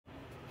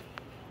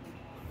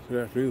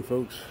Good afternoon,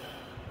 folks.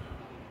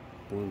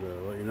 Wanted to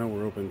let you know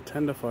we're open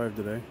 10 to 5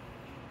 today.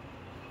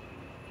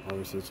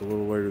 Obviously, it's a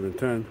little later than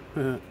 10.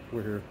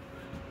 We're here.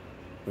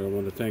 But I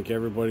want to thank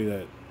everybody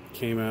that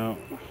came out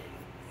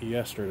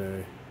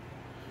yesterday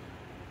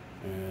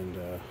and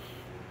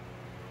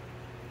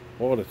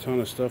bought a ton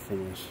of stuff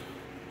from us.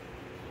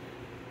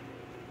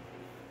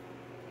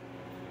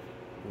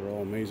 We're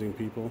all amazing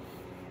people,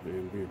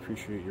 and we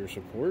appreciate your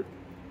support.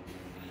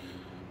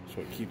 That's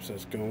what keeps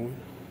us going.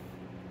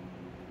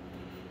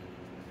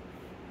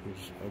 It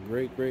was a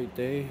great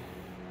day.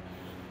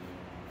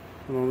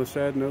 And on a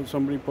sad note,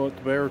 somebody bought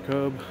the bear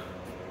cub,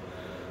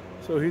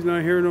 so he's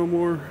not here no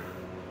more.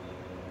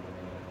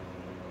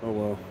 Oh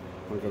well,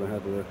 we're gonna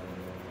have to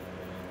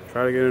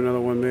try to get another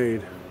one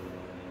made.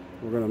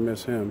 We're gonna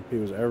miss him. He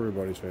was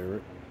everybody's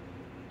favorite.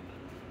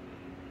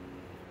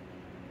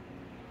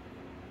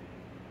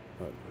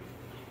 But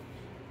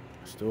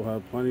I still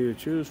have plenty to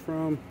choose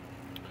from.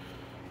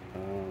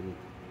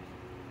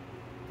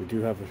 We do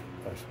have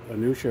a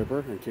new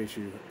shipper, in case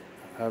you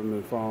haven't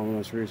been following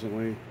us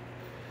recently.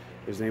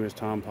 His name is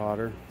Tom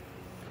Potter.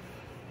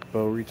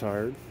 Bo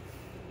retired.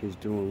 He's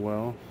doing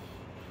well.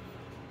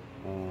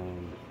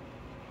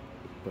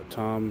 But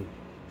Tom,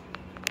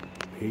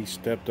 he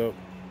stepped up,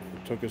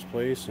 took his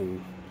place,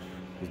 and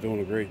he's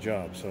doing a great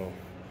job. So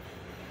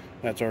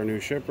that's our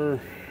new shipper.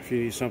 If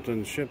you need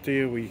something shipped to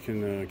you, we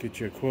can get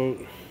you a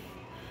quote,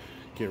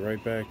 get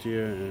right back to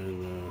you,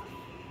 and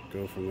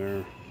go from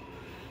there.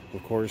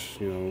 Of course,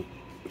 you know,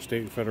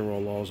 state and federal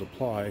laws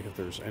apply. If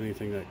there's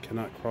anything that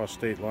cannot cross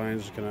state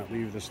lines, cannot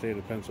leave the state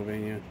of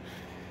Pennsylvania,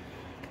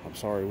 I'm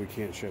sorry, we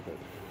can't ship it.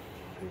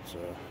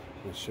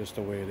 It's just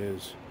the way it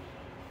is.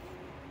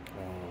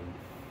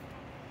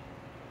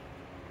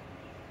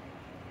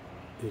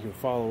 You can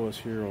follow us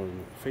here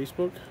on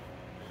Facebook.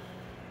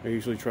 I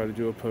usually try to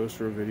do a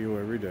post or a video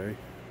every day.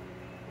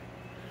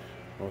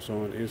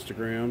 Also on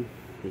Instagram,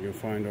 you can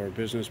find our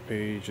business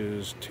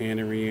pages,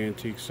 Tannery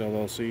Antiques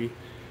LLC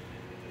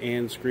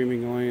and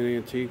Screaming Lion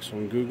Antiques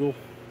on Google.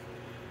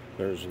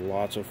 There's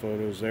lots of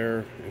photos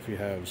there. If you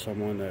have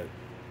someone that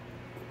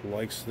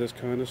likes this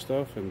kind of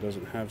stuff and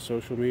doesn't have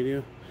social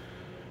media,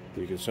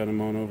 you can send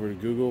them on over to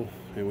Google.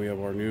 And we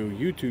have our new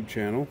YouTube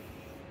channel,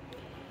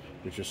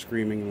 which is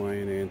Screaming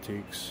Lion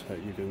Antiques,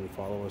 that you can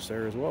follow us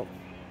there as well.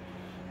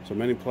 So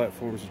many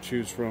platforms to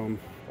choose from.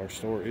 Our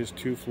store is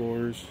 2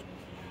 floors.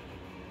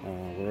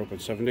 We're open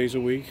 7 days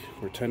a week.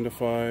 We're 10 to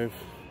 5.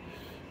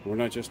 We're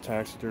not just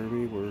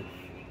taxidermy.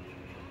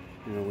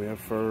 We have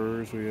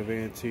furs, we have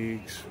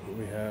antiques,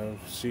 we have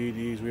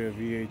CDs, we have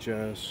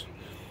VHS,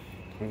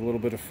 we have a little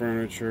bit of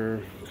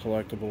furniture,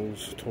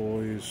 collectibles,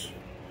 toys.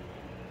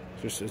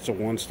 It's a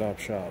one-stop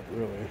shop,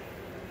 really.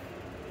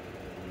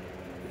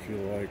 If you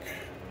like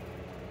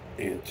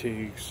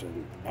antiques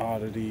and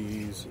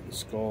oddities and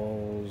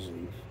skulls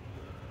and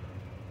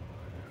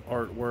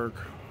artwork,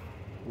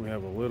 we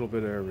have a little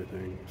bit of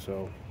everything.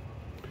 So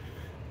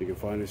you can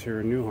find us here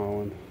in New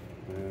Holland,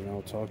 and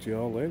I'll talk to you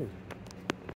all later.